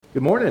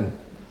Good morning.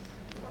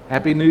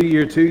 Happy New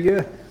Year to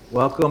you.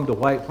 Welcome to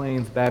White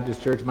Plains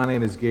Baptist Church. My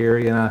name is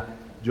Gary, and I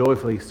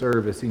joyfully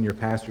serve as senior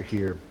pastor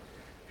here.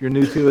 If you're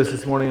new to us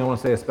this morning, I want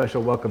to say a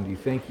special welcome to you.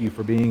 Thank you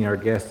for being our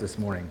guest this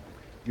morning.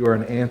 You are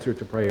an answer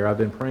to prayer. I've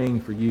been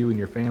praying for you and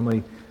your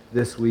family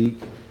this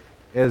week.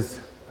 As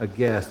a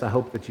guest, I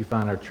hope that you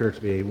find our church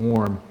to be a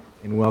warm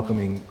and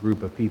welcoming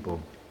group of people.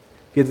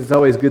 Kids, it's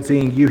always good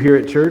seeing you here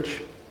at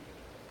church.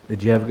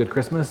 Did you have a good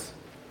Christmas?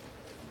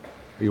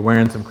 Are you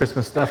wearing some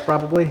Christmas stuff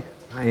probably?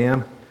 I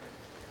am.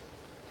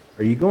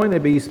 Are you going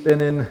to be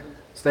staying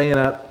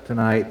up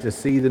tonight to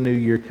see the new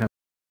year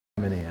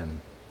coming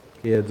in?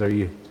 Kids,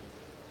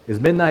 is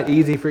midnight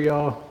easy for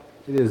y'all?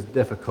 It is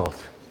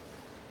difficult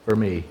for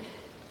me.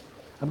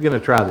 I'm going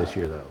to try this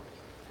year though.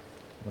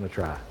 I'm going to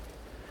try.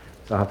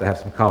 So I'll have to have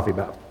some coffee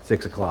about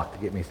 6 o'clock to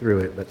get me through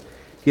it. But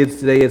kids,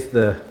 today is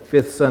the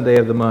 5th Sunday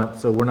of the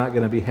month, so we're not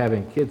going to be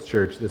having kids'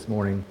 church this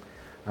morning.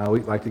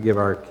 We like to give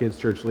our kids'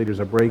 church leaders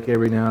a break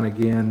every now and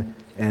again,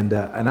 and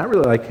I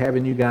really like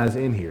having you guys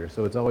in here,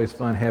 so it's always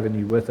fun having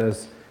you with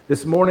us.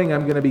 This morning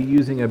I'm going to be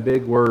using a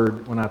big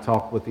word when I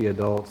talk with the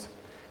adults,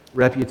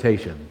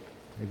 reputation.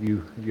 Have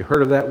you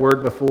heard of that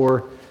word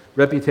before?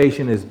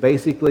 Reputation is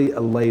basically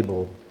a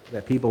label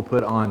that people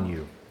put on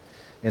you.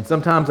 And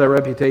sometimes our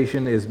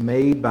reputation is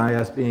made by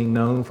us being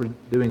known for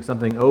doing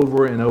something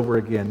over and over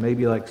again,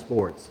 maybe like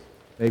sports.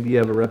 Maybe you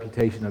have a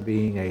reputation of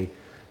being a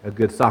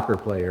good soccer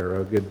player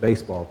or a good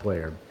baseball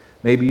player.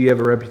 Maybe you have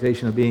a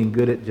reputation of being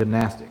good at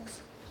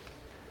gymnastics.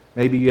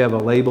 Maybe you have a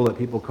label that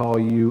people call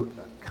you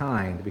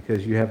kind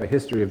because you have a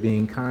history of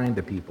being kind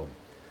to people.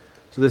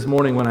 So this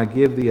morning when I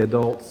give the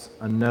adults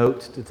a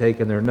note to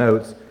take in their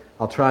notes,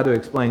 I'll try to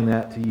explain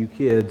that to you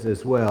kids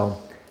as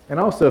well.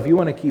 And also, if you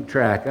want to keep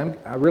track,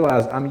 I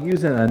realize I'm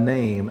using a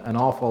name an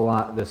awful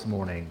lot this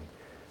morning.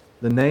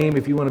 The name,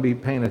 if you want to be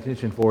paying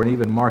attention for, and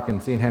even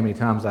marking, seeing how many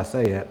times I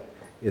say it,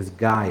 is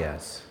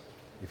Gaius.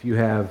 If you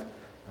have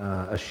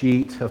a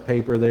sheet of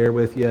paper there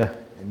with you,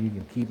 and you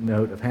can keep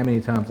note of how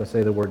many times I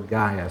say the word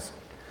Gaius.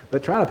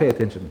 But try to pay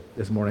attention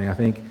this morning. I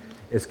think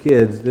as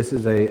kids, this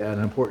is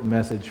an important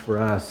message for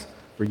us,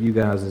 for you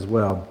guys as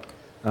well.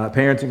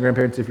 Parents and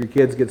grandparents, if your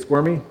kids get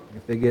squirmy,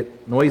 if they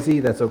get noisy,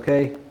 that's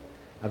okay.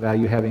 I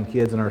value having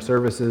kids in our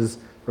services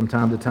from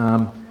time to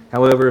time.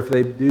 However, if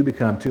they do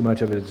become too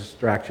much of a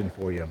distraction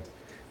for you,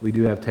 we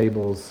do have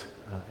tables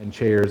and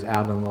chairs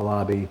out in the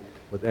lobby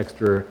with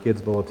extra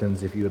kids'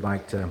 bulletins if you would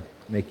like to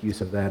make use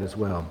of that as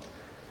well.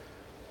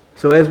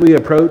 So as we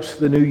approach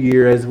the new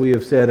year, as we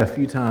have said a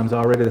few times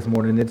already this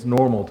morning, it's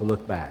normal to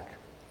look back,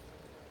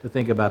 to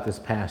think about this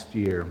past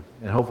year.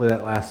 And hopefully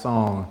that last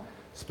song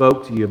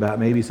spoke to you about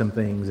maybe some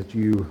things that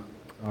you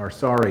are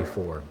sorry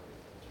for.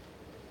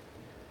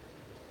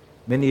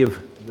 Many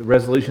of the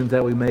resolutions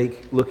that we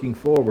make looking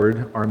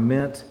forward are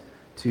meant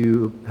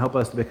to help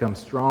us to become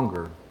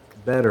stronger,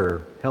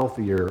 better,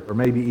 healthier, or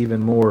maybe even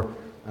more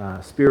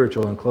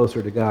spiritual and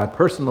closer to God.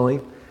 Personally,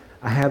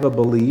 I have a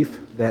belief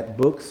that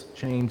books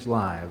change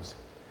lives.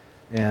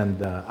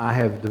 And I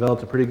have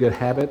developed a pretty good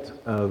habit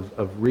of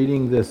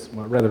reading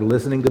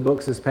listening to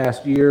books this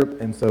past year.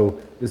 And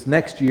so this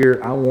next year,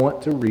 I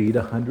want to read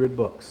 100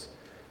 books.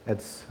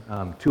 That's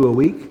 2 a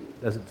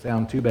week. Doesn't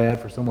sound too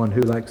bad for someone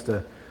who likes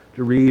to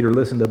read or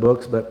listen to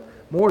books. But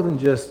more than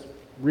just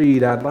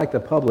read, I'd like to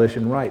publish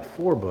and write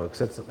 4 books.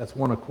 That's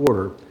 1 a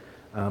quarter.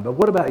 But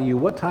what about you?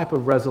 What type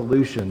of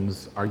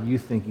resolutions are you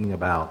thinking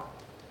about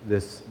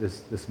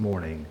this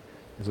morning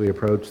as we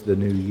approach the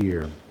new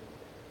year?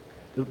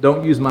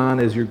 Don't use mine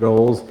as your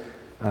goals.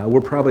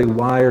 We're probably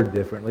wired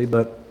differently,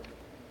 but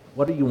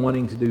what are you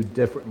wanting to do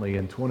differently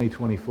in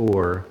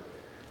 2024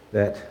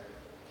 that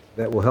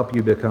will help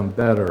you become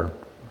better,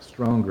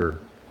 stronger,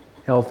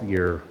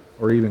 healthier,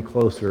 or even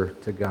closer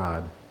to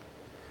God?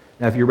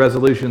 Now, if your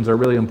resolutions are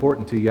really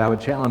important to you, I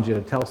would challenge you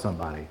to tell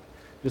somebody.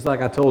 Just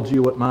like I told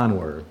you what mine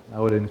were, I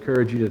would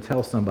encourage you to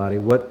tell somebody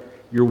what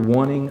you're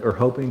wanting or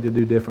hoping to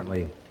do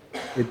differently.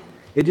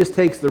 It just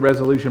takes the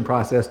resolution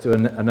process to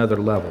another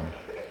level.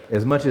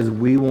 As much as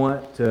we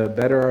want to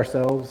better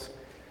ourselves,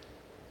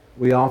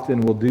 we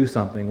often will do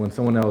something when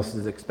someone else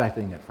is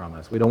expecting it from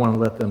us. We don't want to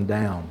let them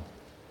down.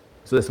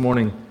 So this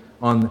morning,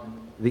 on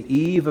the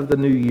eve of the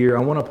new year, I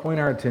want to point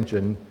our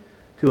attention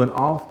to an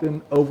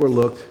often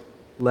overlooked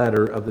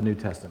letter of the New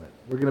Testament.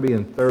 We're going to be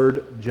in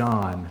 3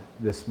 John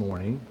this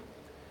morning.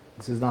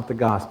 This is not the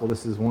gospel.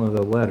 This is one of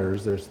the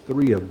letters. There's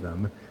 3 of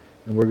them,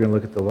 and we're going to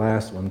look at the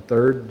last one,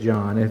 3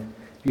 John. If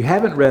you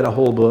haven't read a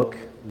whole book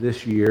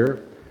this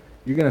year,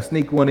 you're going to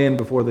sneak one in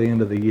before the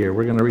end of the year.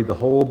 We're going to read the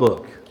whole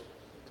book.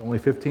 It's only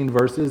 15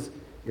 verses.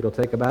 It'll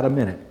take about a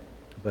minute,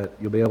 but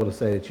you'll be able to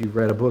say that you've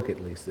read a book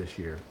at least this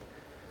year.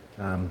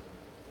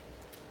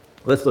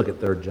 Let's look at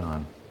 3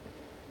 John.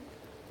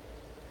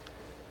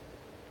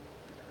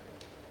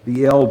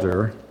 The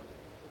elder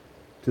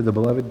to the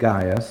beloved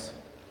Gaius,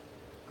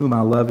 whom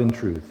I love in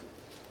truth.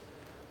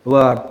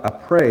 Beloved, I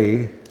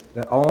pray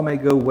that all may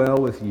go well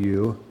with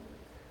you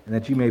and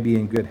that you may be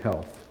in good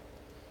health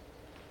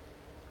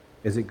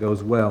as it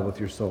goes well with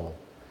your soul.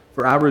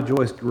 For I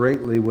rejoiced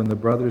greatly when the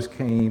brothers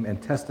came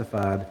and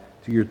testified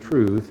to your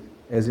truth,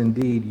 as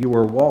indeed you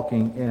are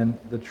walking in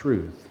the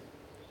truth.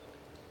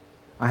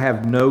 I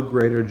have no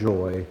greater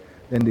joy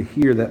than to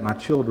hear that my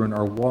children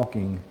are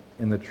walking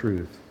in the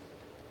truth.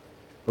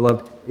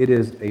 Beloved, it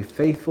is a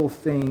faithful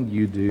thing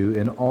you do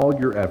in all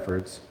your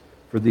efforts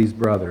for these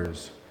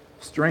brothers,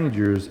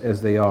 strangers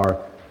as they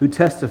are, who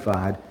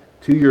testified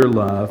to your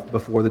love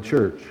before the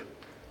church.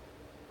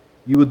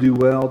 You will do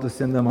well to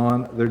send them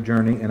on their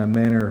journey in a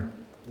manner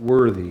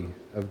worthy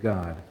of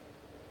God.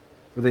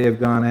 For they have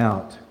gone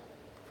out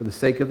for the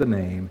sake of the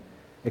name,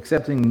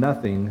 accepting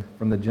nothing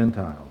from the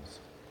Gentiles.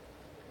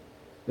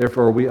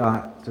 Therefore, we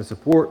ought to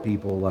support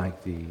people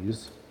like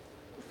these,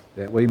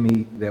 that we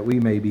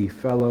may be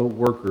fellow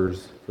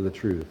workers for the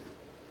truth.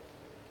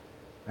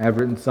 I have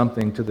written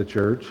something to the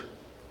church,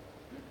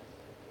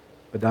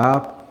 but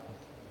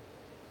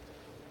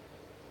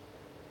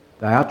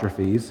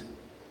Diotrephes,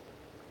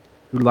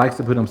 who likes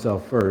to put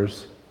himself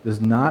first,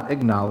 does not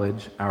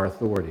acknowledge our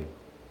authority.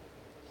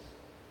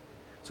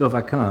 So if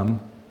I come,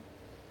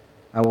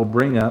 I will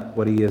bring up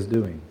what he is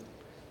doing,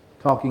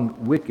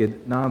 talking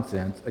wicked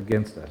nonsense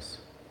against us.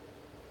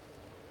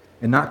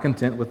 And not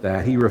content with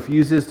that, he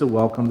refuses to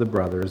welcome the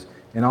brothers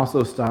and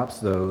also stops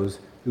those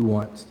who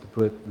want to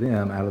put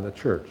them out of the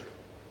church.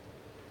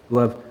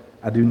 Beloved,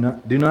 do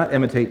not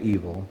imitate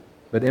evil,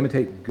 but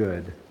imitate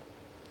good.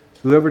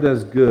 Whoever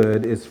does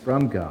good is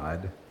from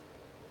God.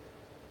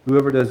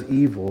 Whoever does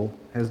evil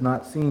has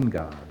not seen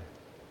God.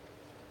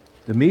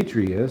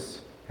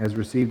 Demetrius has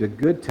received a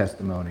good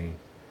testimony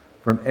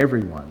from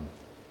everyone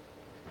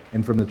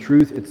and from the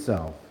truth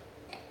itself.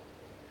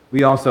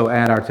 We also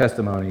add our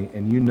testimony,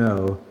 and you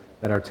know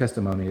that our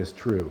testimony is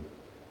true.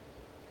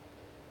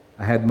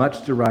 I had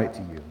much to write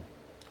to you,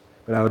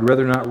 but I would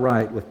rather not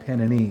write with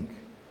pen and ink.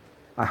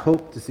 I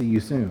hope to see you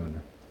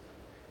soon,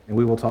 and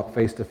we will talk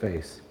face to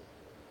face.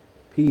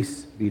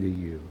 Peace be to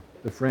you.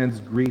 The friends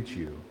greet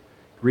you.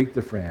 Greet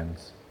the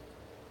friends,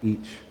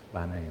 each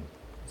by name.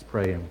 Let's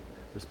pray in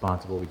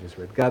response to what we just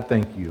read. God,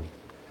 thank you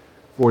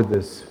for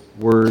this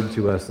word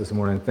to us this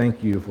morning.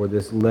 Thank you for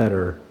this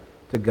letter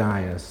to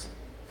Gaius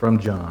from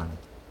John.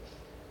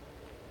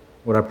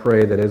 Lord, I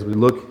pray that as we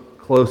look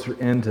closer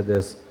into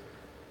this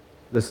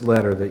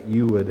letter, that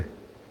you would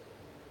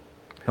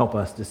help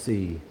us to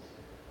see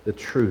the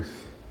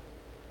truth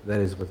that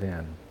is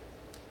within.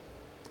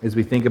 As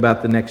we think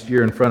about the next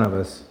year in front of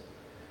us,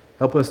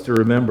 help us to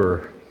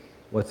remember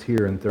what's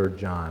here in 3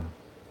 John.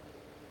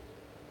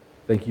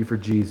 Thank you for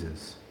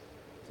Jesus.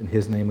 It's in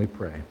his name we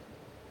pray.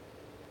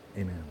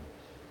 Amen.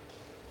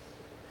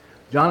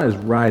 John is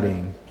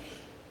writing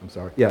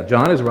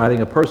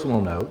a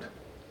personal note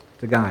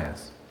to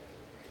Gaius.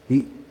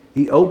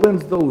 He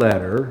opens the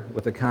letter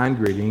with a kind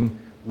greeting,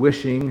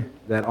 wishing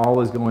that all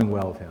is going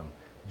well with him.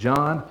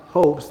 John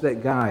hopes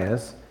that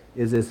Gaius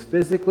is as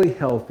physically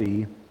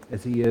healthy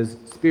as he is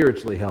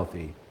spiritually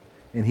healthy.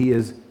 And he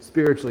is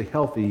spiritually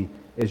healthy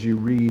as you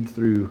read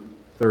through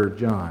 3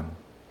 John.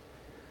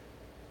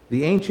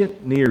 The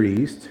ancient Near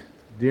East,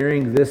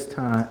 during the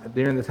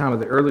time of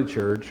the early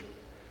church,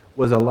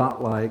 was a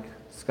lot like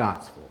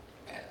Scottsville.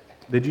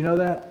 Did you know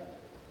that?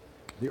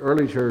 The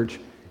early church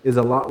is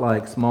a lot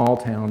like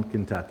small-town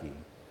Kentucky.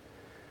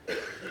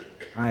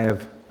 I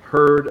have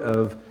heard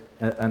of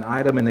an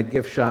item in a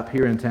gift shop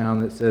here in town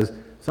that says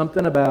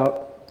something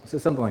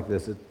like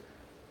this.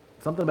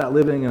 Something about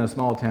living in a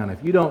small town.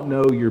 If you don't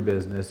know your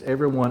business,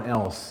 everyone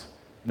else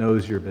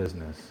knows your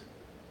business.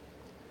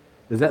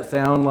 Does that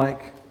sound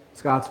like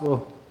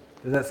Scottsville?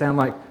 Does that sound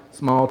like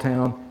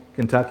small-town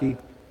Kentucky?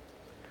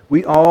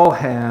 We all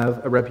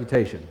have a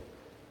reputation.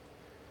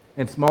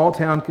 In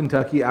small-town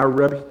Kentucky, our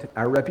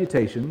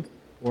reputations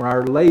or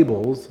our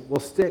labels will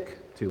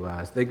stick to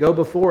us. They go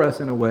before us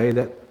in a way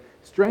that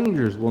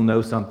strangers will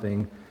know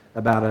something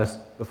about us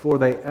before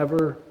they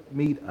ever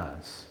meet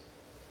us.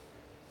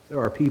 There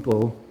are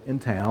people in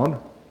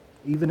town,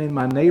 even in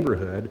my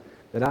neighborhood,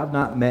 that I've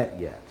not met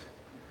yet.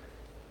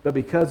 But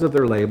because of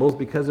their labels,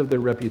 because of their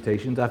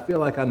reputations, I feel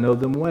like I know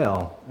them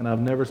well, and I've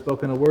never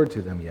spoken a word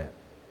to them yet.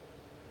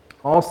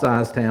 All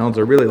size towns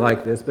are really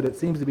like this, but it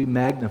seems to be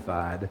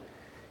magnified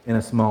in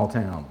a small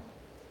town.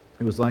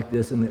 It was like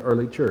this in the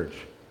early church.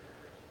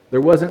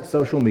 There wasn't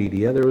social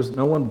media. There was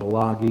no one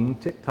blogging.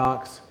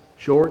 TikToks,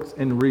 shorts,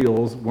 and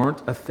reels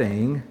weren't a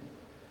thing.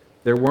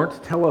 There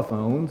weren't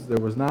telephones. There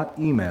was not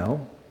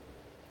email.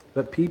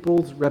 But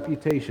people's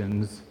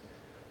reputations,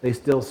 they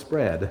still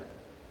spread.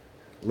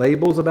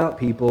 Labels about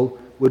people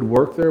would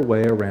work their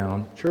way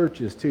around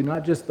churches too,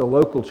 not just the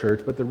local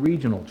church, but the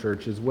regional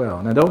church as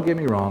well. Now, don't get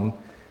me wrong.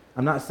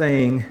 I'm not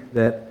saying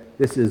that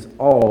this is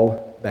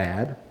all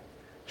bad.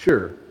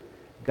 Sure,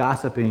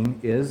 gossiping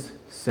is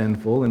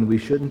sinful and we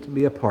shouldn't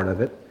be a part of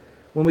it.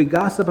 When we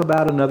gossip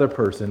about another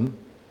person,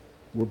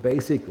 we're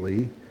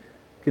basically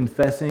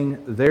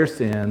confessing their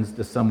sins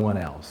to someone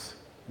else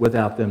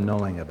without them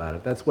knowing about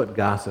it. That's what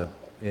gossip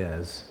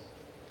is.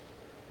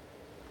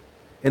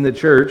 In the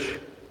church,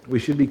 we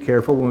should be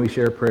careful when we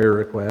share prayer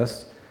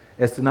requests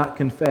as to not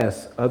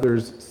confess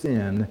others'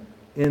 sin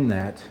in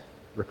that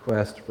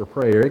request for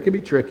prayer. It can be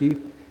tricky,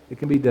 it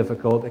can be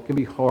difficult, it can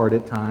be hard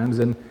at times,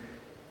 and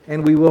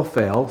And we will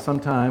fail.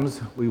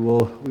 Sometimes we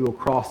will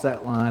cross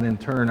that line and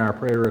turn our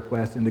prayer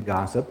request into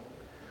gossip.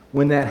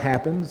 When that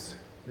happens,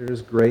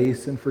 there's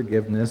grace and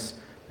forgiveness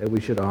that we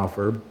should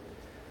offer.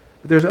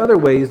 But there's other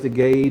ways to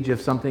gauge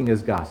if something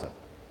is gossip.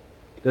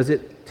 Does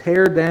it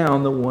tear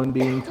down the one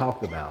being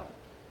talked about?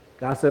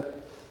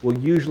 Gossip will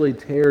usually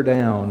tear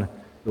down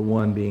the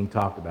one being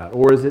talked about.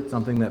 Or is it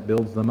something that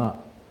builds them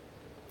up?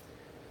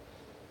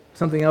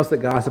 Something else that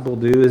gossip will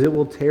do is it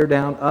will tear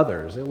down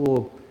others. It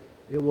will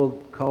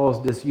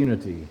cause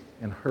disunity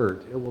and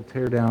hurt. It will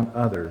tear down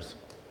others.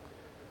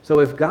 So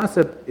if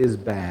gossip is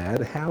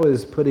bad, how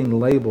is putting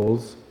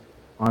labels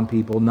on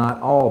people not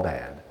all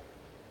bad?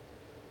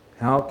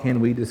 How can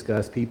we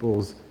discuss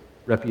people's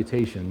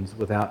reputations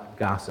without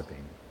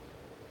gossiping?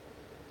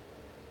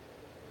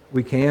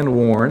 We can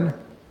warn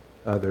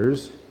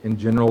others in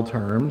general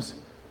terms.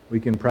 We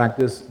can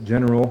practice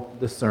general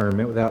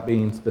discernment without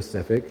being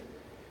specific.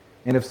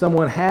 And if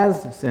someone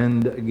has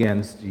sinned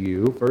against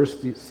you,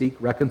 first seek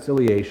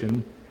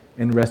reconciliation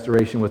and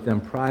restoration with them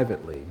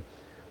privately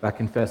by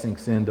confessing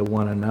sin to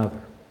one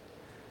another.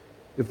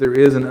 If there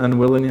is an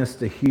unwillingness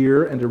to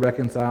hear and to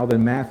reconcile,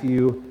 then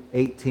Matthew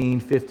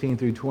 18:15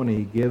 through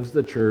 20 gives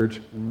the church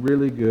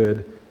really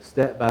good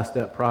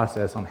step-by-step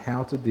process on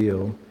how to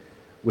deal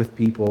with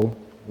people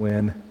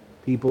when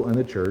people in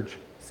the church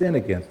sin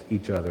against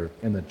each other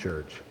in the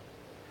church.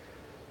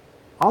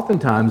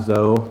 Oftentimes,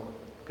 though,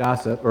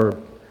 gossip or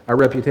our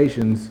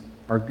reputations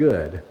are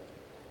good,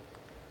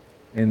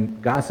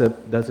 and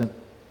gossip doesn't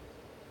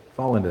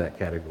fall into that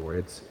category.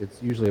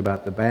 It's usually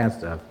about the bad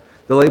stuff.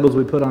 The labels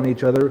we put on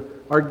each other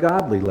are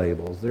godly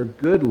labels. They're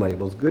good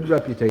labels. Good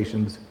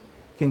reputations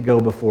can go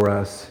before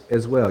us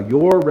as well.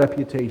 Your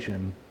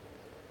reputation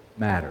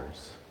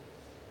matters.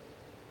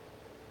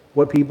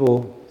 What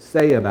people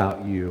say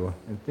about you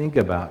and think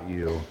about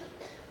you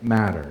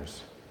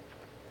matters.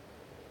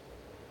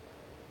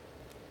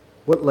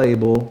 What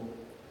label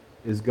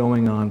is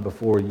going on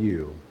before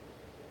you?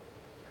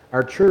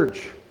 Our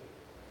church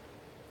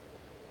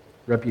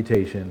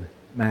reputation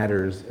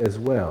matters as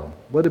well.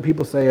 What do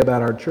people say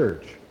about our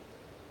church?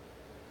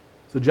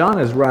 So John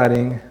is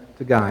writing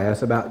to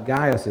Gaius about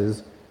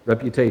Gaius's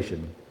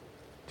reputation,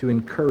 to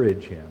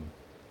encourage him,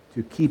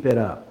 to keep it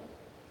up.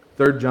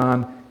 3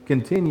 John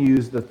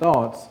continues the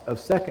thoughts of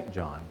 2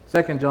 John.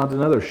 2 John's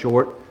another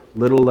short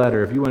little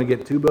letter. If you want to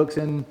get 2 books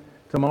in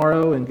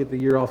tomorrow and get the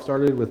year off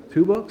started with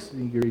 2 books,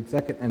 you can read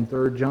 2 and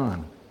 3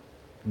 John,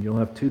 and you'll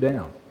have 2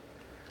 down.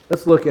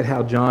 Let's look at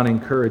how John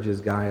encourages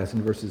Gaius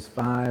in verses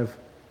 5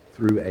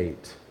 through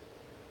 8.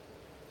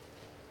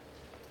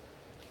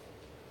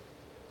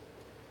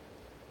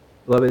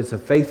 Beloved, it's a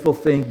faithful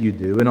thing you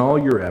do in all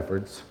your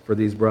efforts for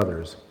these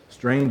brothers,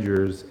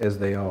 strangers as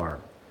they are,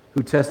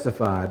 who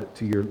testified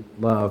to your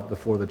love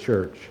before the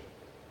church.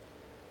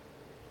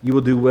 You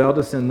will do well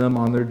to send them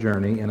on their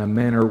journey in a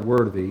manner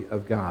worthy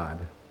of God,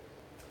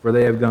 for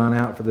they have gone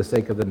out for the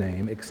sake of the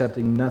name,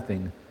 accepting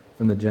nothing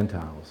from the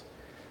Gentiles.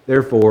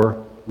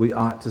 Therefore, we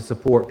ought to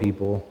support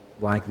people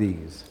like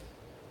these,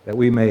 that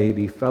we may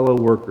be fellow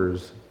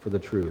workers for the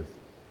truth.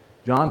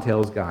 John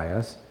tells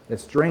Gaius that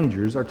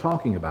strangers are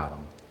talking about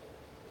him.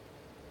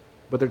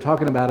 But they're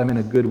talking about him in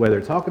a good way.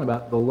 They're talking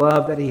about the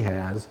love that he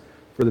has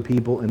for the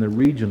people in the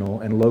regional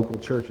and local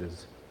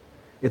churches.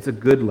 It's a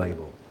good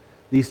label.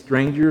 These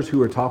strangers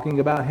who are talking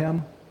about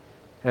him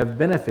have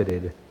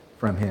benefited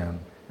from him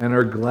and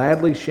are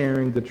gladly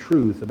sharing the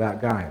truth about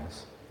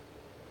Gaius.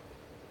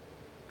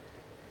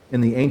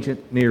 In the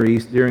ancient Near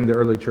East, during the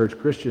early church,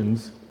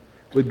 Christians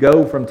would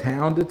go from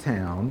town to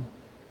town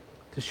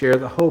to share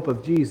the hope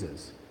of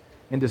Jesus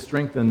and to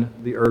strengthen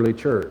the early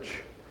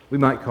church. We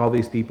might call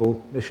these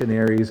people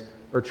missionaries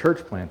or church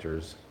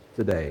planters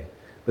today.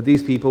 But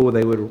these people,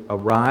 they would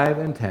arrive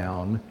in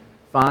town,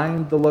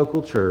 find the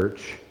local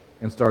church,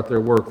 and start their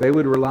work. They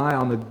would rely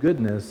on the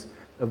goodness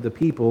of the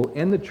people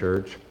in the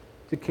church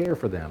to care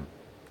for them.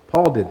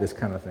 Paul did this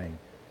kind of thing.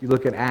 You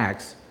look at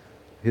Acts,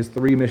 his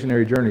 3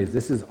 missionary journeys,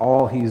 this is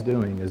all he's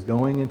doing, is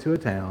going into a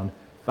town,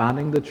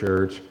 finding the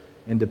church,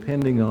 and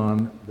depending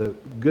on the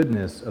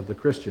goodness of the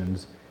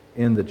Christians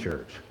in the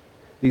church.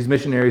 These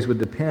missionaries would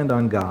depend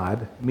on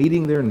God,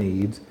 meeting their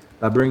needs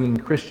by bringing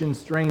Christian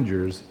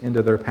strangers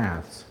into their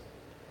paths.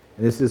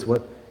 And this is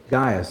what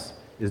Gaius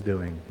is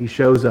doing. He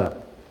shows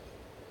up.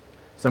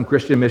 Some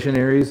Christian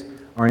missionaries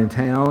are in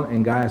town,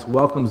 and Gaius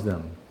welcomes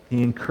them.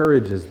 He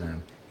encourages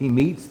them. He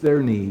meets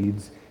their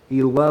needs.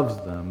 He loves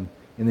them,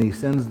 and he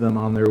sends them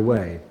on their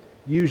way,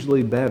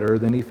 usually better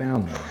than he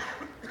found them.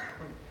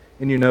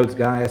 In your notes,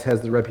 Gaius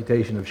has the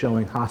reputation of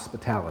showing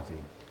hospitality.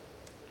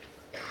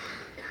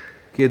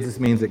 Kids, this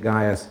means that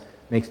Gaius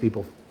makes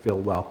people feel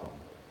welcome.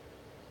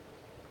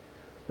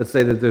 Let's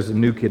say that there's a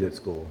new kid at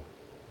school.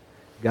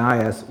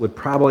 Gaius would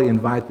probably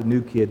invite the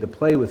new kid to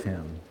play with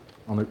him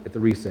at the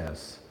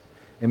recess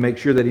and make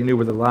sure that he knew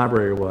where the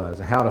library was,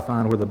 and how to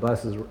find where the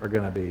buses are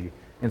going to be,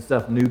 and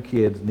stuff new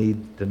kids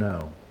need to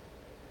know.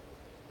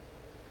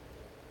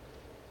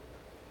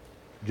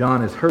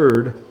 John has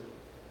heard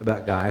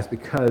about Gaius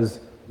because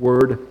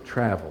word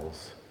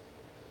travels.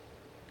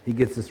 He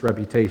gets this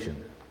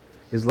reputation.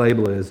 His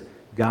label is,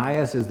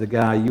 Gaius is the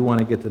guy you want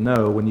to get to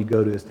know when you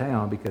go to his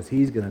town because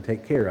he's going to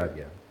take care of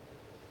you.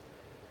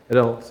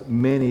 Adults,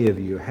 many of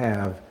you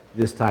have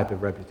this type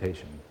of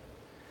reputation.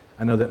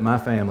 I know that my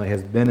family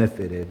has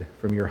benefited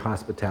from your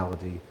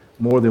hospitality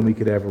more than we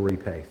could ever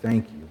repay.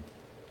 Thank you.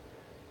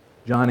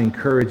 John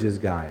encourages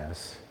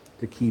Gaius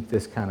to keep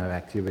this kind of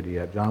activity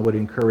up. John would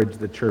encourage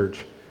the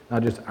church,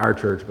 not just our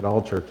church, but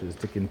all churches,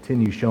 to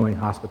continue showing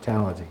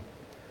hospitality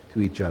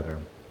to each other.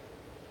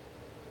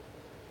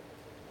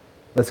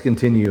 Let's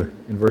continue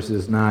in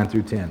verses 9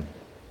 through 10.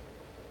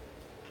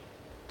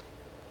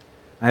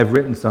 I have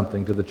written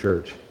something to the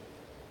church.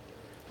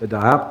 It's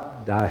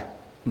going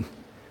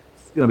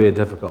to be a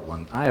difficult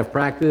one. I have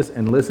practiced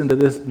and listened to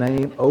this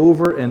name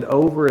over and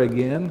over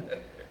again.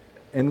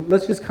 And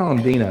let's just call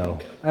him Dino.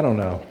 I don't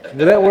know.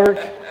 Did that work?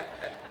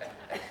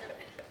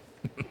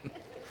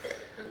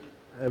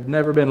 I've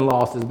never been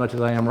lost as much as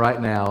I am right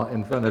now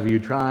in front of you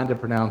trying to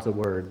pronounce a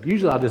word.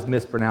 Usually I'll just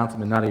mispronounce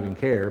them and not even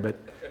care, but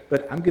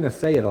I'm going to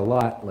say it a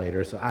lot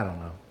later, so I don't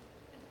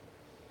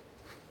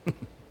know.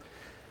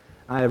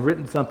 I have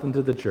written something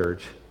to the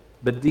church,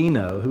 but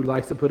Dino, who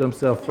likes to put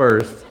himself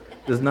first,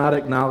 does not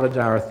acknowledge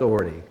our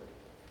authority.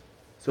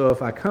 So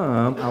if I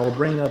come, I will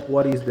bring up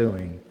what he's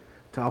doing,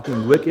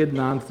 talking wicked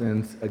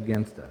nonsense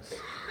against us.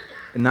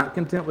 And not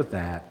content with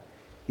that,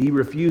 he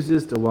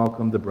refuses to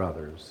welcome the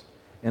brothers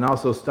and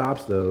also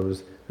stops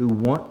those who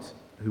want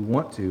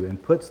to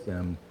and puts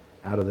them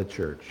out of the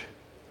church.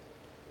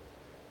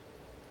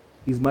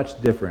 He's much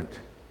different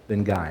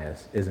than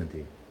Gaius, isn't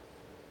he?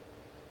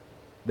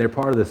 They're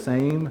part of the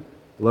same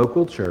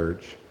local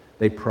church.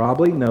 They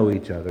probably know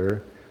each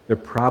other. They're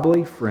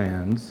probably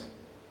friends.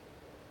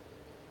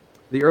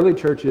 The early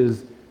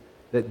churches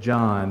that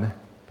John,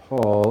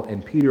 Paul,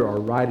 and Peter are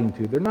writing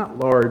to, they're not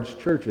large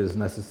churches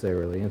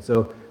necessarily. And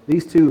so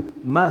these two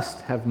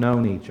must have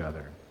known each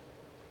other.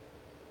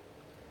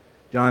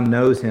 John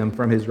knows him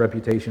from his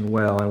reputation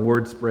well, and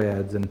word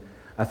spreads. And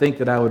I think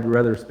that I would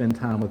rather spend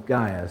time with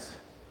Gaius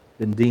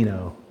than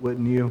Dino,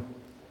 wouldn't you?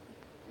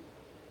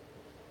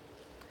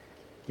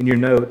 In your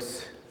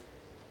notes,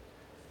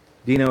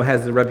 Dino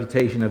has the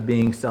reputation of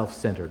being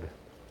self-centered.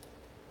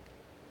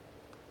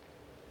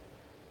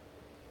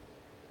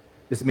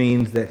 This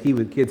means that he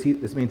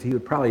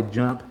would probably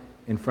jump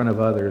in front of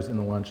others in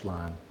the lunch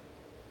line.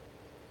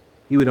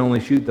 He would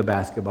only shoot the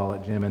basketball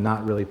at Jim and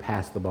not really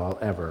pass the ball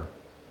ever.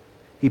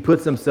 He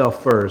puts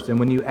himself first. And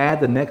when you add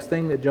the next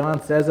thing that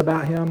John says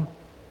about him,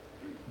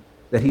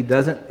 that he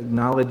doesn't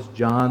acknowledge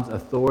John's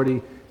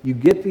authority, you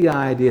get the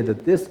idea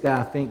that this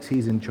guy thinks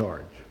he's in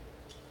charge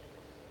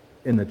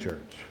in the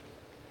church.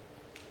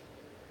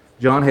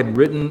 John had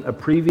written a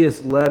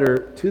previous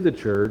letter to the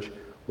church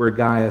where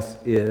Gaius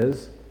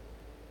is,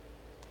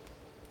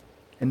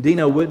 and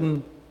Dino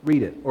wouldn't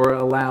read it or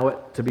allow it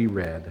to be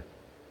read.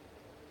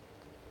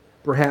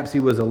 Perhaps he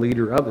was a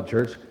leader of the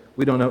church.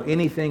 We don't know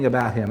anything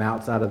about him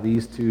outside of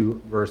these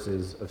two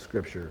verses of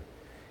Scripture.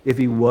 If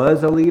he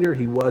was a leader,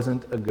 he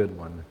wasn't a good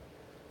one.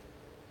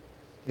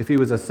 If he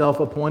was a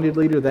self-appointed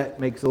leader, that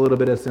makes a little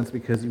bit of sense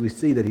because we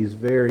see that he's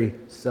very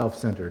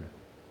self-centered.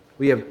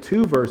 We have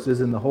 2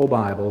 verses in the whole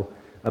Bible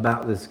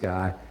about this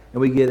guy,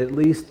 and we get at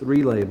least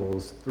 3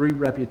 labels, 3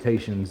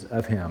 reputations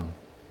of him.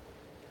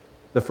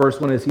 The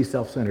first one is he's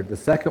self-centered. The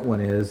second one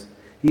is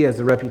he has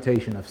a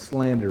reputation of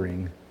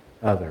slandering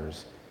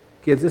others.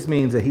 Kids, this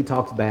means that he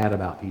talks bad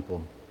about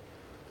people.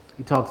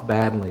 He talks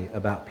badly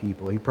about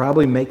people. He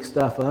probably makes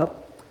stuff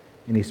up,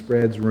 and he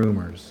spreads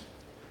rumors.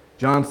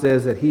 John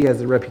says that he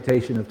has a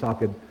reputation of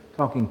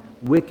talking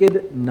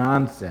wicked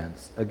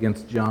nonsense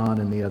against John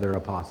and the other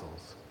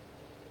apostles.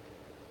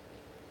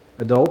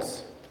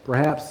 Adults,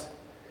 perhaps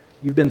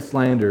you've been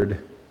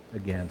slandered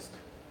against.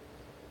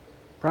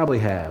 Probably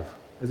have.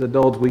 As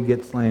adults, we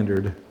get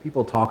slandered.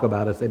 People talk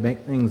about us. They make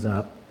things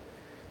up.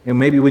 And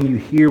maybe when you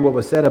hear what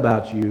was said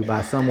about you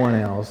by someone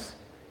else,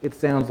 it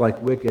sounds like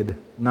wicked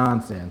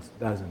nonsense,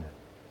 doesn't it?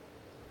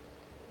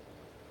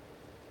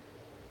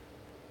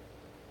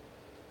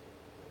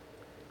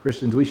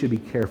 Christians, we should be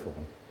careful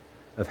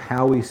of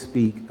how we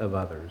speak of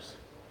others,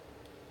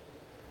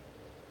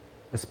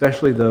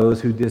 especially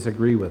those who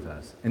disagree with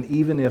us, and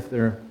even if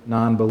they're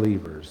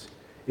non-believers.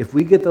 If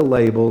we get the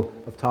label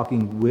of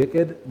talking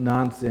wicked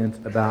nonsense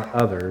about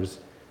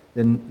others,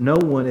 then no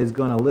one is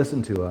going to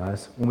listen to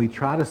us when we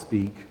try to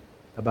speak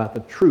about the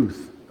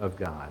truth of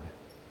God.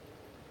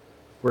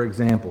 For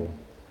example,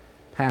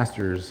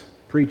 pastors,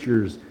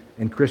 preachers,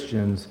 and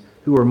Christians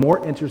who are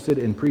more interested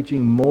in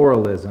preaching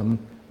moralism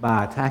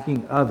by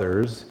attacking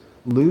others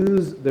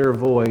lose their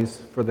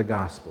voice for the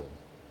gospel.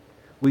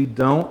 We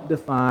don't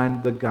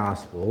define the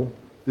gospel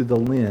through the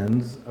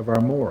lens of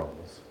our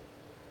morals.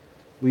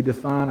 We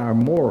define our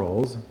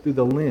morals through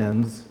the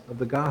lens of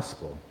the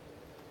gospel.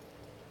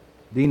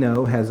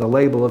 Dino has a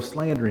label of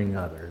slandering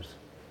others.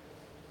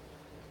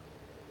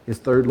 His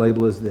third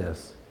label is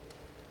this.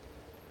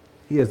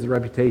 He has the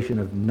reputation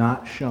of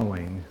not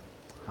showing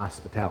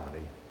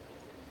hospitality.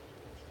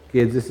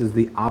 Kids, this is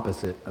the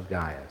opposite of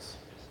Gaius.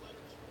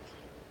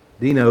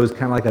 Dino is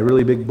kind of like a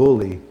really big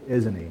bully,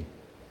 isn't he?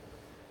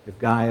 If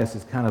Gaius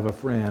is kind of a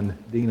friend,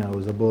 Dino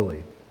is a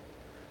bully.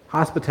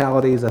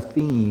 Hospitality is a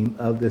theme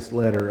of this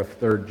letter of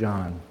 3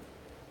 John.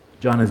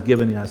 John has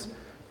given us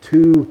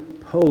two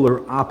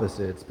polar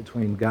opposites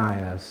between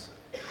Gaius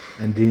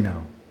and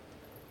Dino.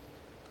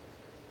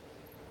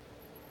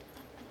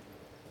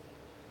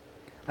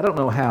 I don't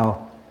know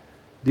how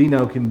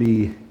Dino can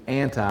be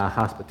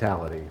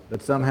anti-hospitality,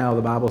 but somehow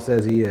the Bible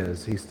says he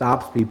is. He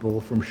stops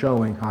people from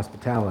showing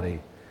hospitality.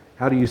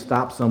 How do you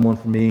stop someone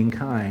from being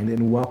kind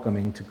and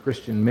welcoming to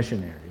Christian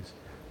missionaries?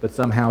 But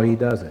somehow he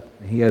does it.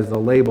 He has the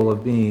label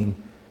of being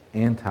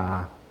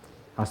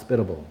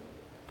anti-hospitable.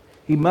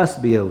 He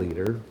must be a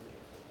leader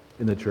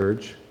in the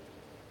church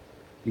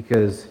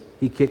because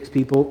he kicks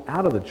people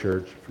out of the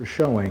church for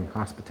showing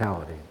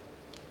hospitality.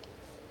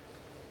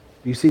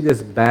 Do you see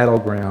this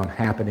battleground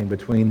happening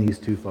between these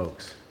two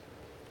folks?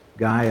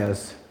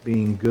 Gaius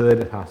being good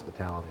at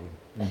hospitality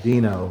and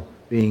Dino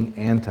being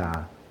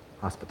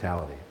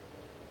anti-hospitality.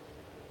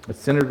 It's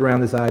centered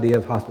around this idea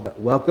of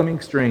welcoming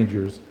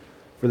strangers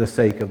for the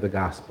sake of the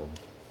gospel.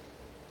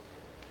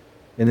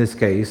 In this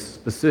case,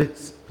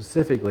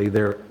 specifically,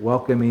 they're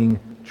welcoming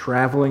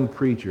traveling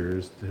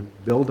preachers to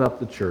build up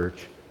the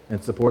church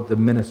and support the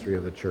ministry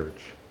of the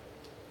church.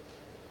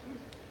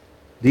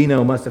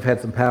 Dino must have had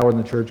some power in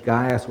the church.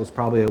 Gaius was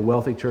probably a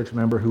wealthy church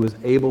member who was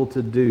able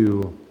to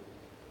do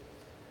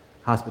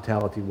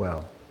hospitality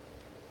well.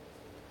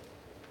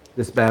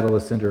 This battle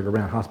is centered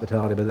around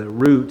hospitality, but at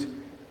root,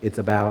 it's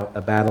about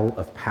a battle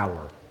of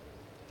power.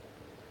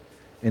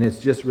 And it's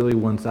just really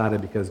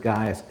one-sided because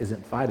Gaius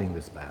isn't fighting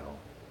this battle.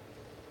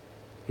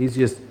 He's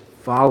just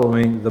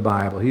following the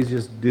Bible. He's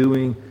just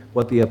doing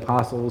what the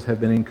apostles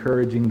have been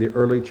encouraging the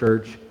early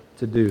church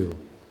to do.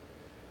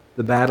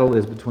 The battle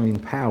is between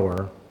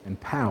power and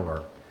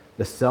power.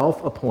 The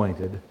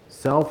self-appointed,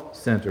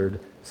 self-centered,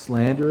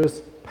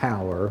 slanderous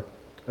power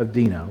of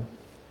Dino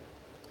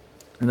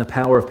and the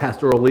power of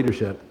pastoral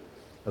leadership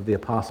of the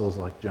apostles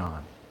like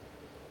John.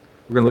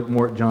 We're going to look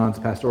more at John's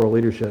pastoral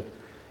leadership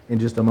in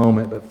just a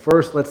moment, but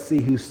first let's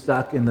see who's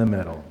stuck in the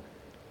middle.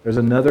 There's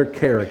another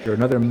character,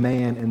 another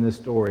man in this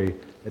story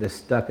that is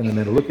stuck in the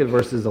middle. Look at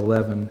verses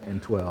 11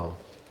 and 12.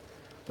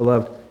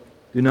 Beloved,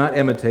 do not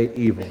imitate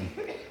evil,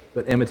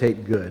 but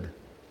imitate good.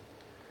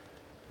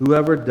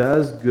 Whoever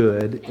does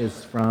good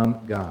is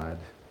from God.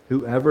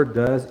 Whoever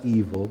does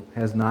evil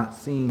has not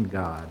seen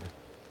God.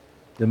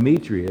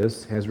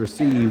 Demetrius has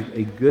received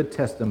a good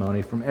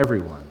testimony from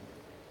everyone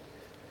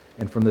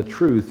and from the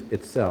truth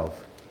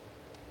itself.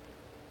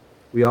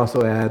 We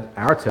also add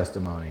our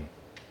testimony,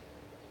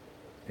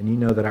 and you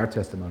know that our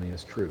testimony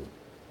is true.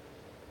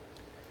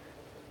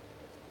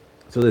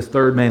 So this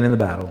third man in the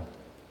battle,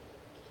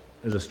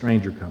 there's a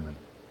stranger coming.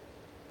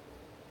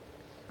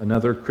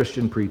 Another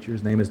Christian preacher,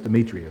 his name is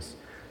Demetrius.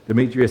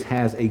 Demetrius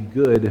has a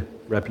good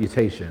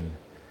reputation.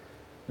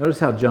 Notice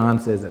how John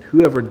says that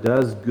whoever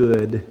does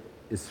good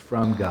is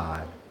from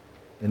God.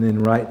 And then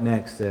right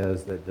next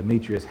says that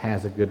Demetrius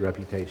has a good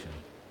reputation.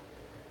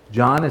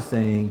 John is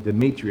saying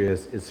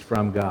Demetrius is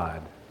from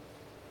God.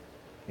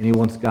 And he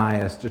wants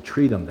Gaius to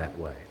treat him that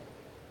way.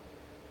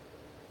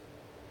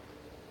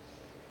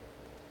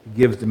 He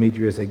gives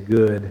Demetrius a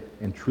good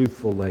and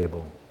truthful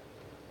label.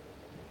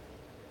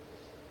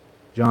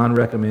 John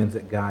recommends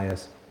that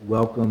Gaius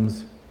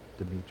welcomes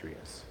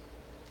Demetrius.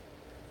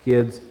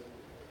 Kids,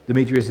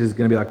 Demetrius is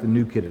going to be like the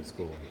new kid at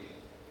school.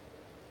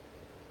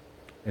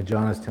 And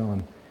John is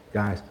telling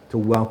guys to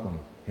welcome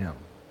him.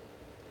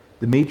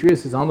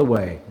 Demetrius is on the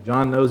way.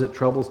 John knows that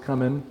trouble's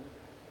coming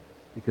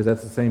because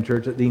that's the same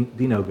church that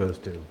Dino goes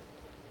to.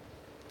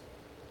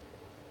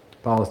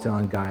 Paul is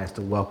telling Gaius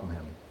to welcome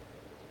him.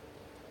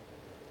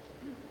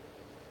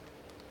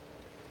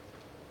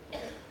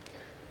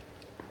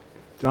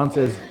 John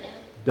says,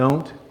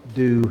 don't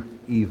do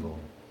evil.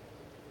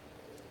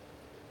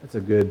 That's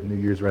a good New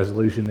Year's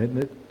resolution, isn't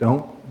it?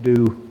 Don't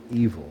do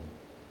evil.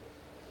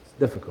 It's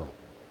difficult.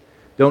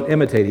 Don't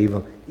imitate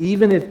evil.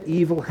 Even if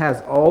evil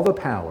has all the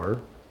power,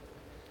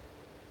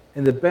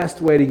 and the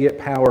best way to get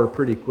power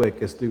pretty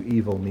quick is through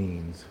evil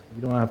means.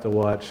 You don't have to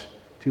watch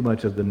too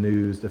much of the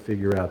news to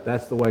figure out.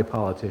 That's the way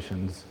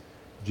politicians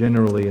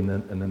generally in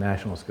the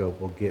national scope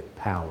will get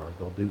power.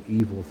 They'll do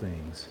evil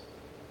things.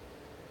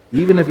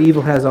 Even if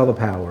evil has all the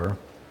power,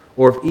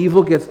 or if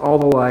evil gets all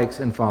the likes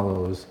and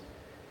follows,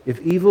 if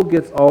evil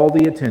gets all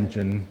the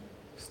attention,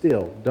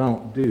 still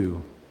don't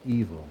do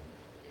evil.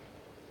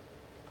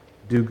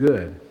 Do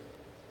good.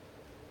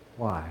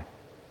 Why?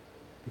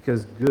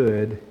 Because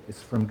good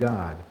is from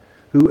God.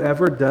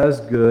 Whoever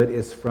does good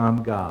is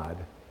from God.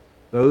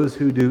 Those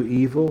who do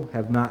evil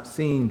have not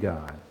seen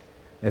God.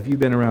 Now, if you've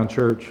been around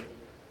church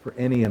for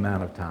any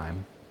amount of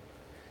time,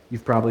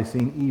 you've probably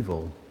seen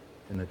evil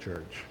in the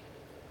church.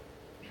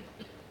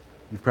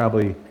 You've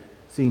probably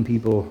seen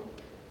people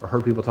or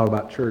heard people talk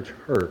about church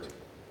hurt.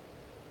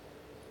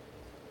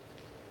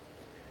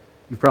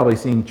 You've probably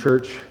seen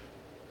church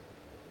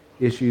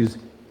issues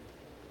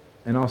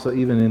and also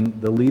even in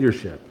the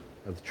leadership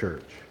of the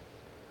church.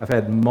 I've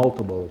had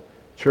multiple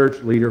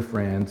church leader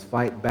friends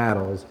fight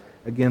battles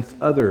against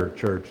other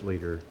church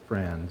leader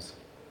friends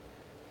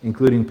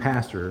including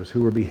pastors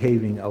who were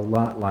behaving a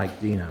lot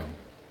like Dino.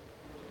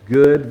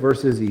 Good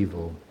versus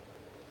evil.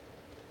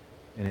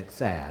 And it's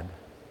sad.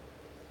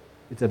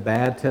 It's a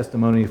bad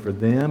testimony for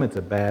them. It's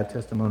a bad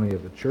testimony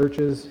of the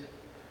churches.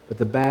 But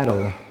the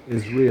battle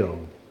is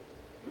real.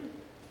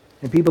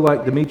 And people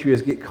like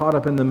Demetrius get caught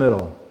up in the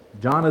middle.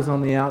 John is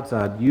on the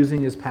outside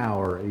using his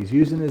power. He's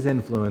using his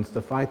influence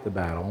to fight the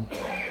battle.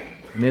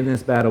 And in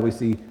this battle, we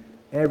see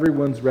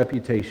everyone's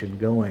reputation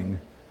going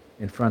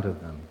in front of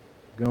them,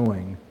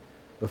 going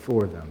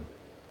before them.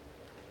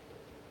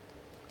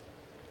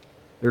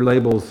 Their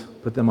labels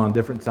put them on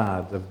different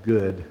sides of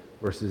good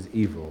versus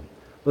evil.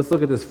 Let's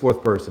look at this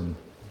fourth person,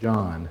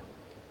 John,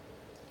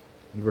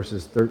 in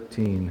verses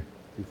 13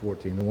 through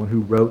 14, the one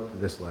who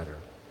wrote this letter.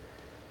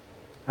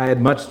 I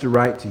had much to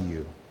write to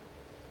you,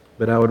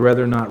 but I would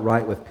rather not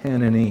write with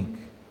pen and ink.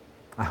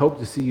 I hope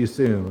to see you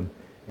soon,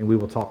 and we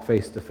will talk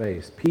face to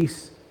face.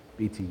 Peace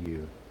be to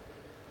you.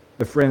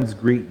 The friends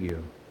greet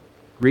you.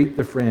 Greet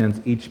the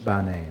friends each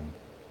by name.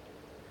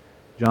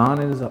 John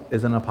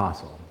is an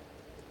apostle.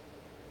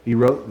 He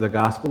wrote the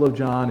Gospel of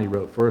John. He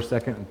wrote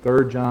 1st, 2nd, and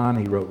 3rd John.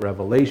 He wrote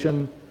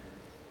Revelation,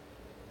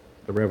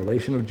 the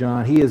Revelation of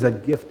John. He is a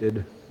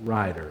gifted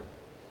writer.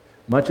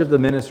 Much of the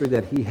ministry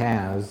that he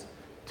has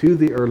to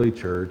the early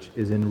church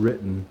is in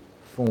written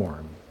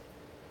form.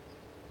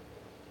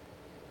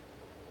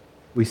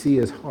 We see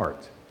his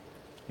heart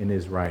in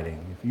his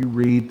writing. If you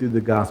read through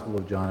the Gospel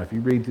of John, if you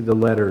read through the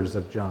letters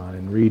of John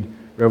and read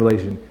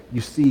Revelation,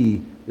 you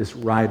see this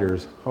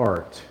writer's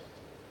heart.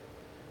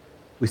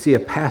 We see a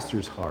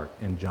pastor's heart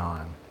in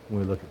John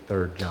when we look at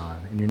 3rd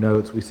John. In your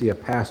notes, we see a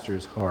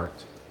pastor's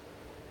heart.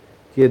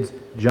 Kids,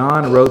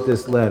 John wrote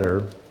this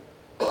letter,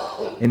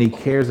 and he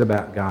cares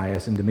about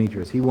Gaius and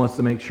Demetrius. He wants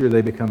to make sure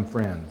they become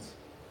friends.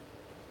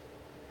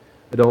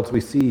 Adults, we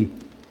see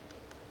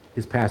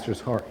his pastor's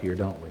heart here,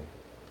 don't we?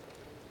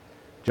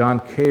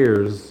 John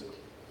cares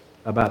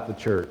about the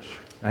church.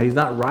 Now, he's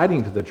not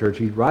writing to the church.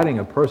 He's writing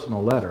a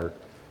personal letter,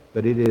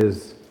 but it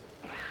is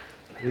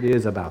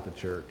about the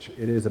church.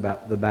 It is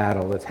about the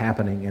battle that's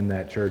happening in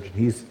that church. And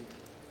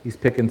he's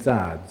picking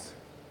sides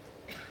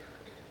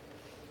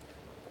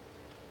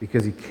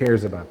because he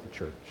cares about the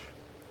church.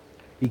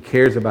 He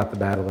cares about the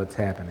battle that's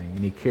happening,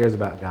 and he cares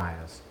about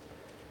Gaius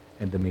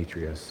and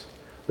Demetrius.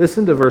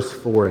 Listen to verse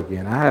 4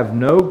 again. I have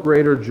no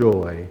greater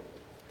joy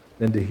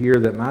than to hear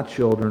that my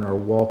children are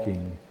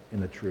walking in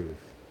the truth.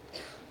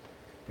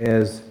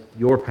 As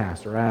your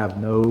pastor, I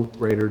have no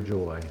greater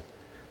joy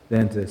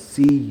than to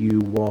see you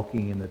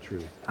walking in the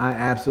truth. I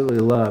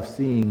absolutely love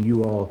seeing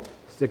you all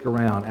stick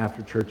around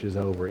after church is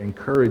over,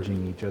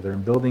 encouraging each other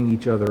and building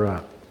each other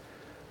up.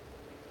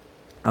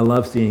 I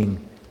love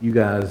seeing you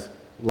guys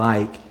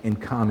like and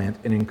comment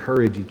and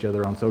encourage each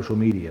other on social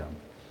media.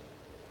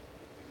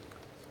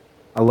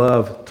 I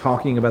love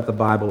talking about the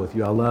Bible with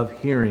you. I love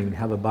hearing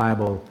how the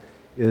Bible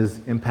is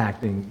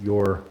impacting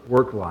your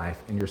work life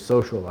and your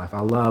social life.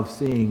 I love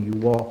seeing you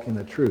walk in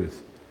the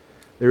truth.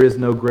 There is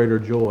no greater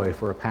joy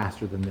for a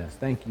pastor than this.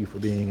 Thank you for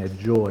being a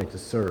joy to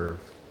serve.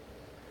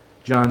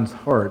 John's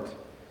heart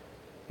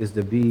is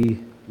to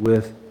be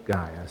with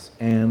Gaius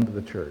and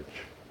the church.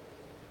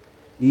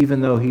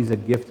 Even though he's a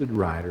gifted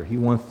writer, he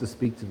wants to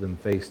speak to them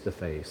face to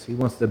face. He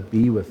wants to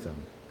be with them.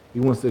 He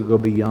wants to go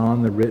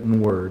beyond the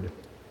written word.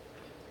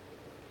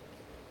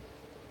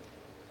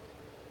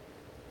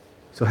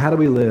 So how do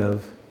we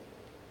live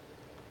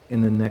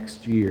in the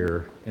next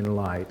year in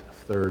light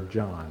of 3rd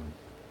John?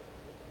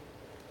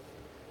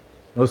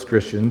 Most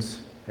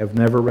Christians have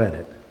never read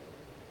it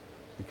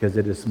because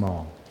it is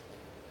small.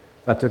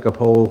 If I took a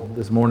poll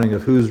this morning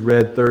of who's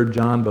read 3rd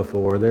John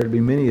before, there'd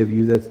be many of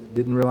you that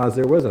didn't realize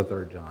there was a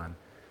 3rd John.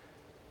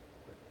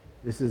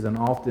 This is an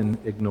often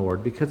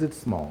ignored because it's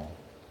small.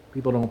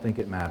 People don't think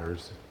it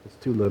matters. It's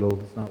too little.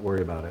 Let's not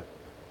worry about it.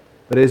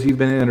 But as you've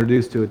been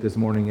introduced to it this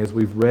morning, as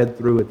we've read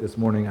through it this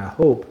morning, I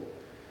hope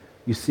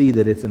you see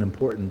that it's an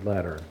important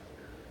letter,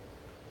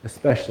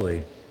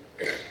 especially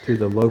to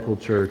the local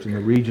church and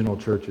the regional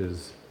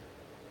churches,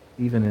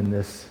 even in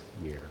this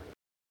year,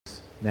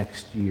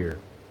 next year.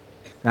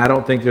 Now, I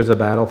don't think there's a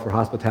battle for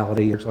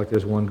hospitality. It's like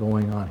there's one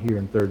going on here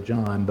in 3rd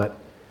John, but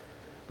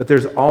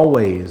there's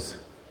always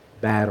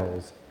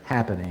battles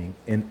happening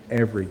in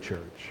every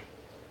church.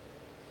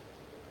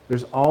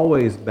 There's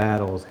always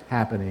battles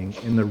happening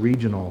in the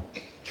regional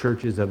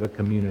churches of a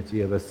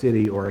community, of a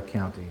city or a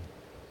county.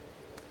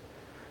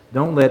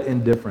 Don't let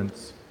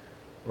indifference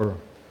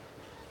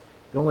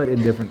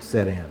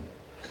set in.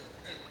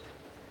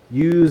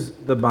 Use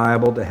the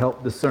Bible to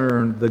help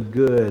discern the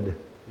good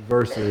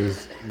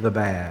versus the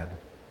bad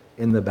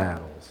in the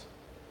battles.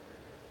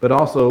 But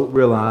also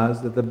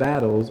realize that the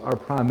battles are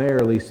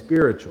primarily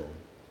spiritual.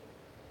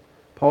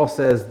 Paul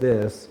says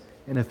this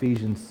in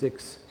Ephesians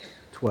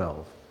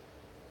 6:12.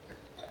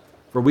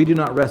 For we do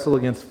not wrestle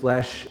against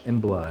flesh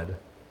and blood,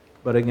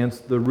 but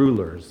against the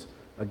rulers,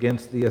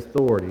 against the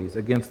authorities,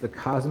 against the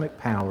cosmic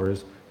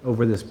powers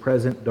over this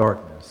present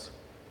darkness,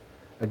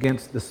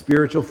 against the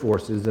spiritual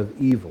forces of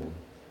evil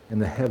in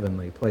the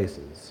heavenly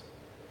places.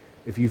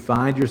 If you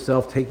find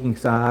yourself taking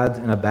sides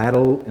in a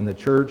battle in the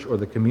church or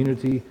the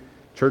community,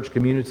 church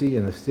community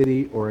in the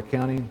city or a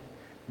county,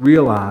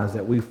 realize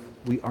that we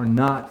are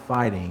not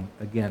fighting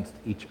against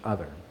each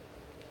other.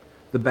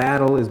 The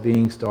battle is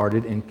being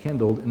started and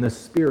kindled in the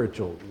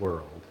spiritual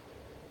world.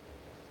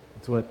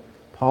 That's what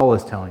Paul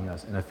is telling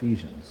us in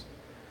Ephesians.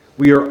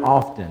 We are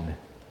often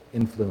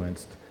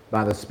influenced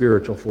by the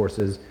spiritual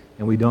forces,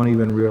 and we don't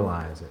even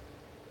realize it.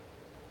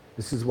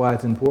 This is why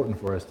it's important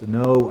for us to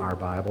know our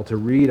Bible, to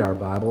read our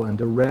Bible, and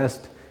to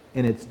rest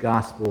in its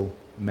gospel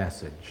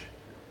message.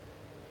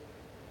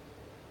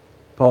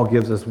 Paul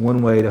gives us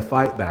one way to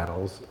fight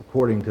battles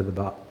according to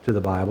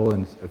the Bible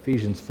in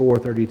Ephesians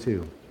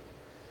 4:32.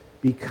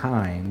 Be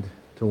kind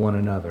to one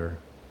another,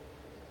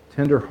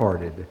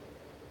 tender-hearted,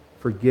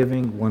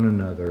 forgiving one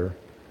another,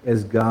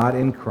 as God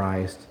in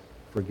Christ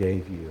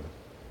forgave you.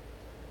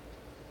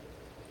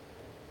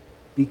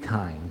 Be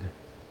kind.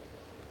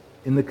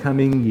 In the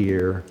coming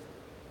year,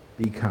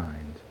 be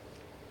kind.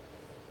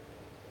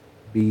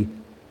 Be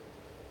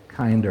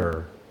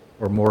kinder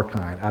or more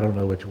kind. I don't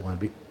know which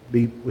one.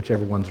 Be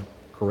whichever one's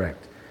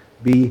correct.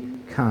 Be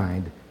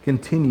kind.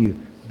 Continue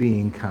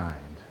being kind.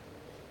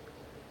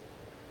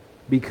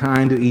 Be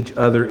kind to each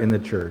other in the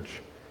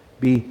church.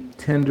 Be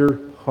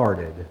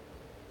tender-hearted.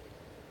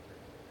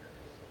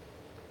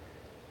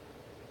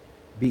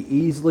 Be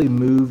easily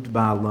moved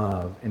by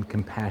love and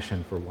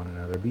compassion for one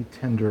another. Be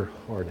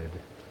tender-hearted.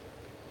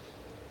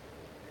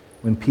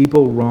 When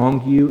people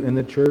wrong you in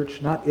the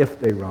church, not if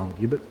they wrong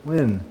you, but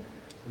when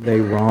they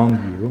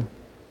wrong you,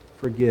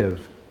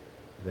 forgive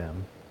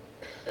them.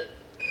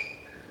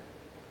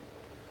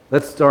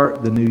 Let's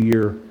start the new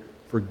year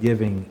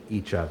forgiving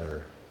each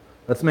other.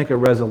 Let's make a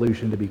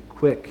resolution to be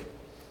quick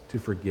to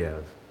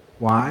forgive.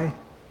 Why?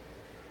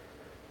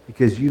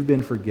 Because you've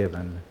been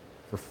forgiven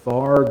for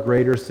far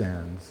greater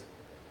sins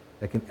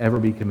that can ever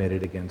be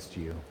committed against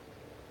you.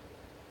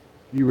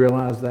 You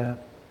realize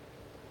that?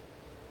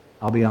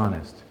 I'll be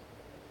honest.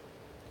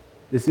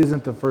 This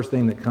isn't the first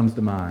thing that comes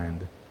to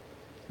mind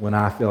when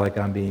I feel like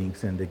I'm being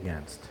sinned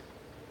against.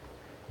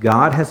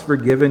 God has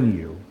forgiven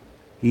you.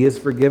 He has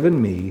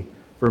forgiven me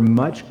for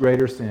much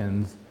greater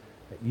sins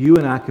that you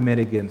and I commit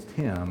against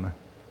him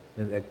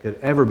than that could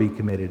ever be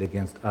committed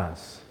against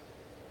us.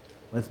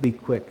 Let's be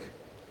quick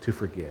to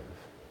forgive.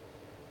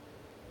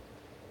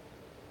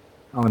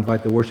 I'll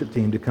invite the worship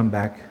team to come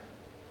back.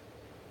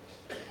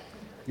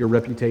 Your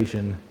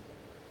reputation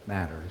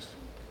matters.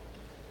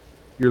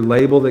 Your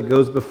label that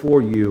goes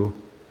before you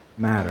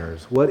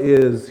matters. What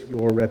is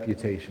your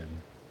reputation?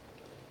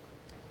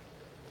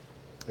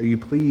 Are you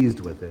pleased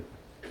with it?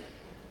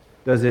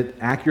 Does it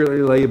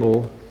accurately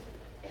label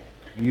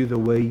you the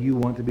way you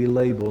want to be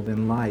labeled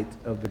in light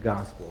of the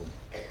gospel,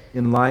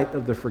 in light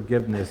of the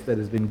forgiveness that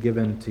has been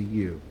given to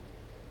you?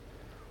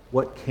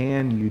 What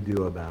can you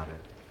do about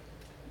it?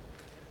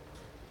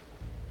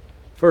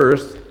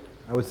 First,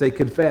 I would say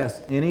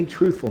confess any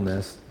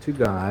truthfulness to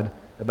God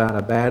about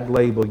a bad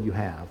label you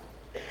have.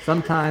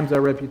 Sometimes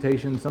our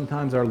reputation,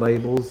 sometimes our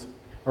labels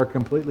are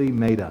completely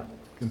made up,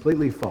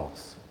 completely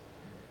false.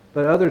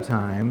 But other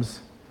times,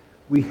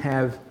 we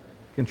have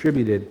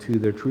contributed to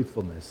their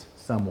truthfulness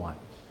somewhat.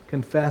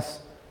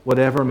 Confess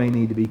whatever may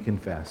need to be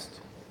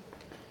confessed.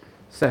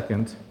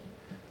 Second,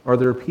 are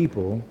there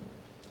people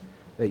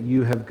that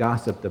you have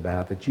gossiped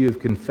about, that you have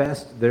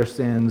confessed their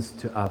sins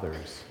to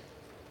others?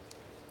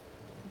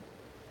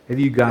 Have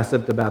you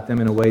gossiped about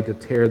them in a way to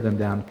tear them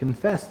down?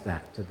 Confess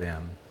that to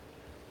them.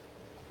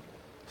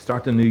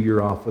 Start the new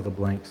year off with a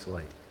blank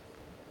slate.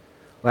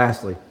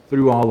 Lastly,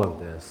 through all of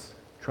this,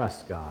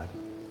 trust God.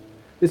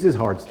 This is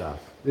hard stuff.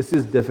 This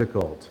is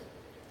difficult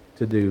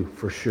to do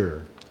for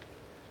sure.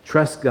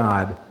 Trust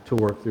God to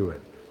work through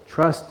it.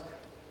 Trust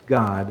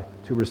God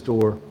to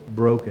restore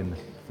broken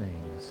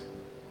things.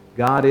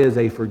 God is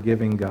a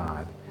forgiving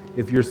God.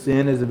 If your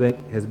sin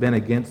has been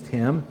against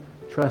him,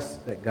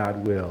 trust that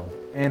God will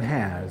and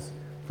has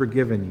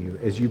forgiven you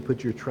as you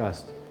put your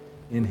trust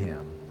in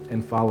him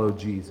and follow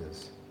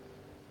Jesus.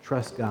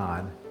 Trust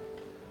God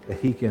that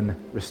he can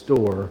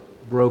restore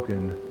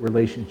broken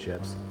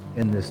relationships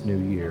in this new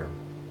year.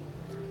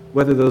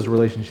 Whether those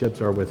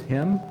relationships are with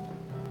him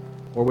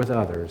or with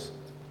others,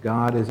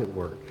 God is at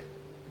work.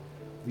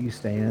 Will you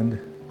stand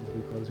as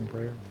we close in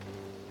prayer?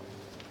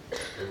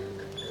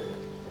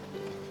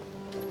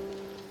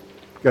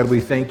 God,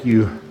 we thank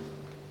you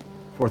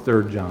for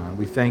 3 John.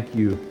 We thank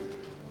you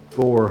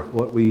for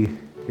what we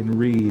can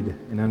read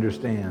and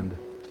understand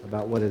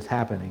about what is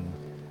happening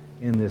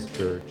in this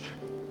church.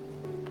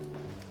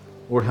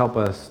 Lord, help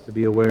us to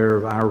be aware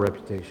of our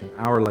reputation,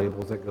 our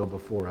labels that go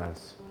before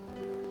us.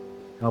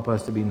 Help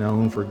us to be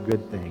known for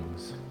good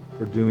things,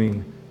 for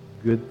doing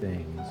good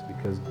things,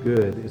 because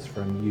good is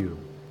from you,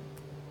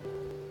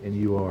 and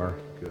you are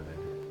good.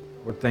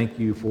 Lord, thank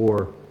you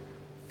for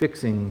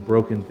fixing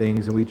broken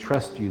things, and we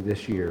trust you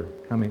this year,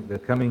 the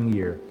coming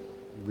year.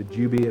 Would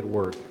you be at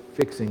work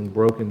fixing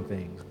broken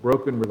things,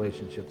 broken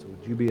relationships?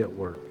 Would you be at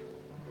work?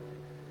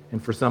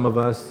 And for some of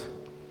us,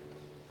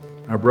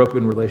 our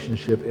broken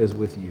relationship is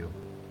with you.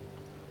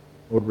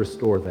 Lord,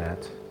 restore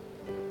that.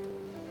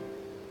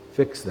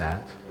 fix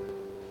that.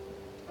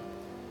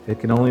 It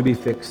can only be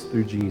fixed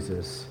through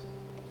Jesus.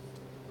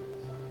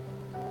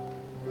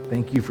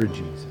 Thank you for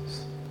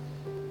Jesus.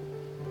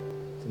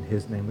 It's in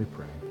his name we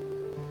pray.